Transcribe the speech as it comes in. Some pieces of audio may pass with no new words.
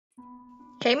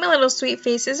Hey my little sweet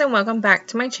faces, and welcome back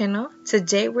to my channel.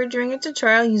 Today we're doing a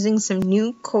tutorial using some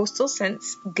new Coastal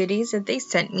Scents goodies that they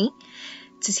sent me.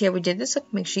 To see how we did this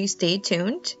look, make sure you stay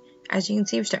tuned. As you can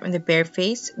see, we're starting with the bare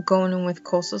face, going in with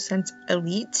Coastal Scents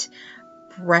Elite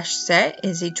brush set.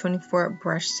 Is a 24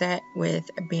 brush set with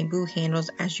bamboo handles,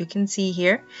 as you can see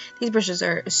here. These brushes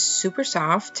are super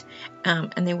soft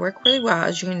and they work really well,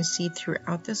 as you're going to see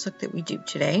throughout this look that we do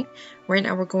today. Right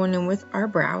now we're going in with our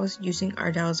brows using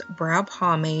Ardell's Brow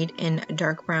Pomade in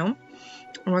dark brown,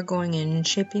 and we're going in and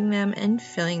shaping them and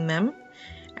filling them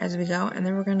as we go, and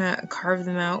then we're going to carve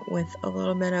them out with a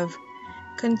little bit of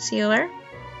concealer.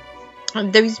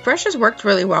 These brushes worked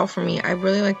really well for me. I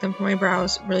really like them for my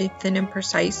brows, really thin and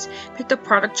precise. Picked the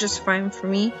product just fine for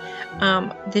me.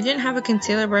 They didn't have a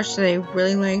concealer brush that I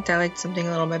really liked. I liked something a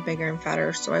little bit bigger and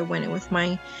fatter, so I went in with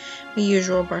my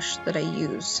usual brush that I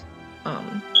use.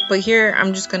 But here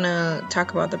I'm just gonna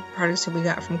talk about the products that we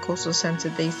got from Coastal Scents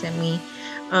that they sent me.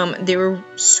 They were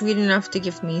sweet enough to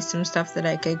give me some stuff that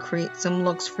I could create some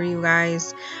looks for you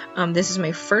guys. This is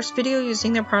my first video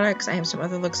using their products. I have some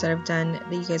other looks that I've done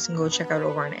that you guys can go check out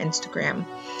over on Instagram.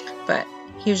 But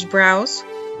here's brows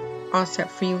all set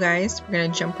for you guys. We're gonna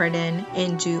jump right in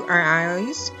and do our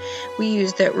eyes. We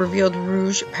use the Revealed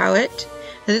Rouge palette.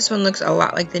 Now this one looks a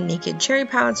lot like the Naked Cherry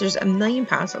palettes. There's a million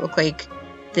palettes that look like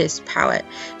this palette,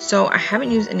 so I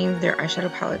haven't used any of their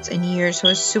eyeshadow palettes in years, so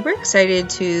I was super excited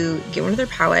to get one of their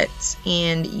palettes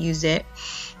and use it.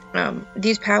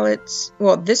 These palettes,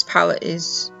 well, this palette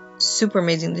is super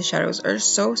amazing. The shadows are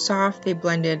so soft, they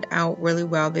blended out really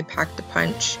well, they packed the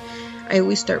punch. I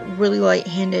always start really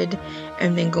light-handed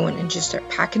and then go in and just start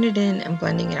packing it in and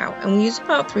blending it out, and we use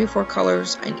about 3-4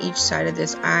 colors on each side of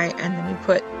this eye, and then we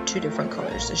put 2 different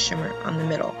colors of shimmer on the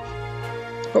middle.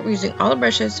 But we're using all the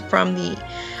brushes from the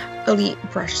Elite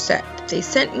brush set that they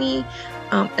sent me,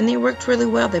 and they worked really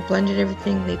well. They blended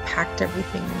everything, they packed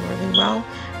everything really well.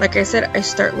 Like I said, I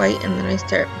start light and then I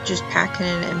start just packing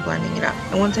it and blending it up.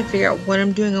 And once I figure out what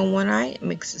I'm doing on one eye, it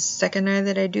makes the second eye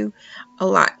that I do a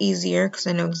lot easier, because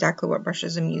I know exactly what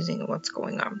brushes I'm using and what's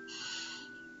going on.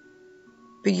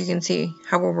 But you can see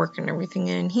how we're working everything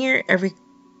in here. Every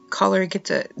color gets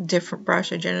a different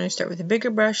brush. I generally start with a bigger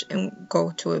brush and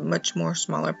go to a much more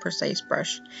smaller, precise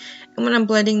brush. And when I'm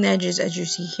blending the edges, as you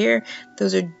see here,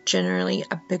 those are generally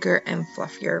a bigger and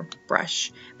fluffier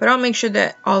brush. But I'll make sure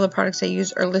that all the products I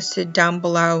use are listed down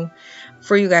below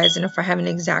for you guys, and if I have an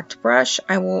exact brush,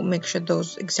 I will make sure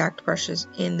those exact brushes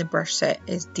in the brush set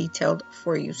is detailed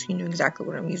for you, so you know exactly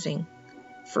what I'm using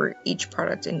for each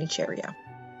product in each area.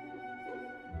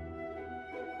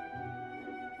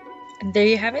 And there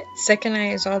you have it. Second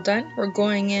eye is all done. We're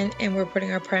going in and we're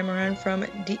putting our primer on from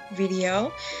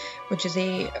VDL, which is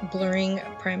a blurring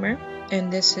primer.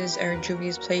 And this is our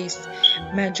Juvias Place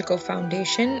Magical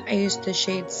Foundation. I used the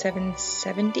shade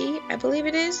 770, I believe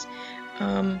it is.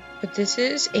 But this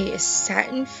is a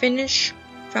satin finish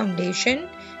foundation.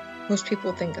 Most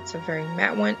people think it's a very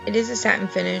matte one. It is a satin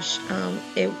finish.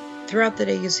 Throughout the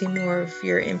day you'll see more of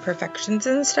your imperfections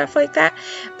and stuff like that.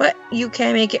 But you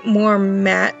can make it more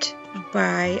matte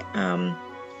by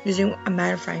using a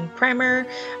mattifying primer,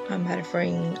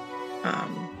 mattifying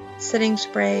setting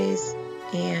sprays,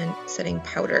 and setting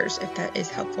powders, if that is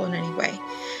helpful in any way.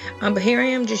 But here I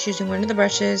am just using one of the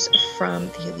brushes from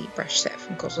the Elite brush set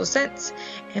from Coastal Scents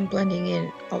and blending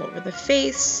it all over the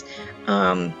face.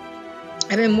 I've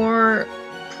been more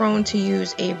prone to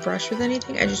use a brush with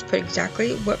anything. I just put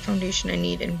exactly what foundation I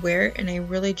need and where, and I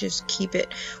really just keep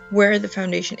it where the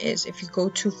foundation is. If you go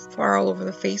too far all over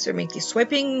the face or make these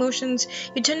swiping motions,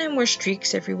 you tend to have more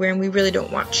streaks everywhere, and we really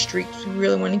don't want streaks. We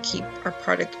really want to keep our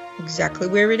product exactly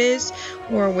where it is,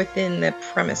 or within the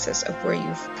premises of where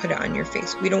you've put it on your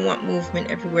face. We don't want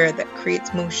movement everywhere that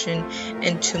creates motion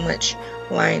and too much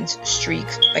lines,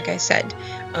 streaks, like I said.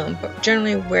 But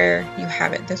generally where you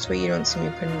have it, this way you don't see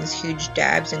me putting these huge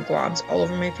dabs and globs all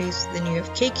over my face. Then you have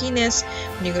cakiness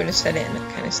when you go to set it and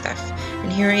that kind of stuff.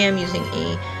 And here I am using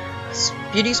a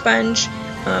beauty sponge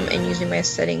and using my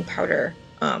setting powder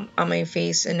on my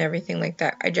face and everything like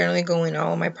that. I generally go in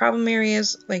all of my problem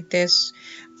areas like this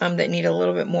that need a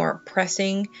little bit more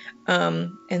pressing,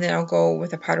 and then I'll go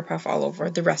with a powder puff all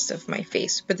over the rest of my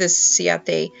face. But this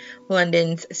Ciate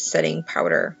London setting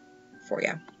powder for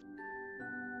you.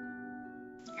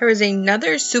 Here is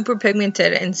another super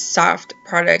pigmented and soft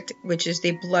product, which is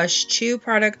the Blush Chew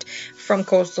product from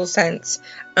Coastal Scents.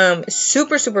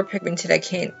 Super, super pigmented. I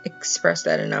can't express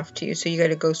that enough to you. So you got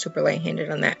to go super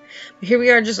light-handed on that. But here we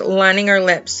are just lining our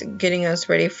lips, getting us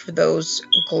ready for those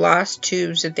gloss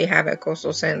tubes that they have at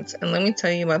Coastal Scents. And let me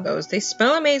tell you about those. They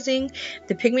smell amazing.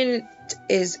 The pigment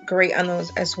is great on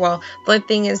those as well. The only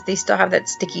thing is they still have that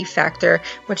sticky factor,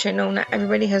 which I know not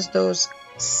everybody has those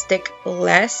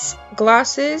stick-less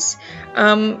glosses.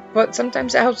 But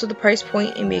sometimes it helps with the price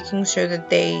point and making sure that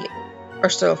they are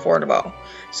still affordable.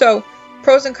 So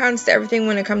pros and cons to everything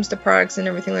when it comes to products and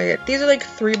everything like that. These are like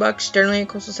 $3 generally at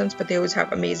Coastal Scents, but they always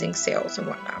have amazing sales and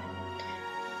whatnot.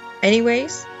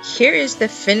 Anyways, here is the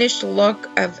finished look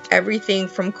of everything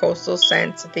from Coastal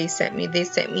Scents that they sent me. They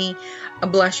sent me a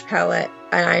blush palette,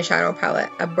 an eyeshadow palette,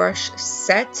 a brush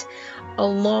set,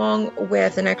 along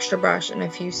with an extra brush and a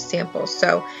few samples.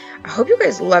 So I hope you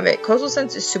guys love it. Coastal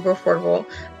Scents is super affordable.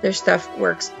 Their stuff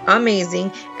works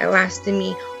amazing. It lasted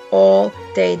me all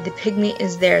day. The pigment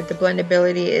is there, the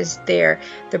blendability is there,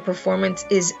 the performance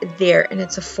is there, and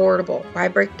it's affordable. Why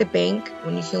break the bank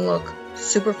when you can look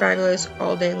super fabulous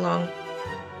all day long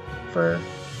for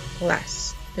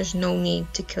less? There's no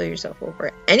need to kill yourself over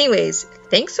it. Anyways,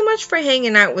 thanks so much for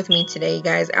hanging out with me today,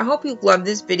 guys. I hope you loved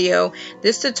this video,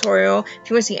 this tutorial. If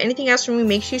you want to see anything else from me,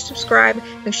 make sure you subscribe.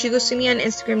 Make sure you go see me on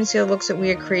Instagram and see the looks that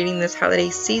we are creating this holiday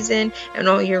season and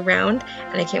all year round.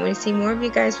 And I can't wait to see more of you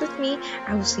guys with me.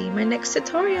 I will see you in my next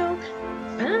tutorial.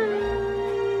 Bye.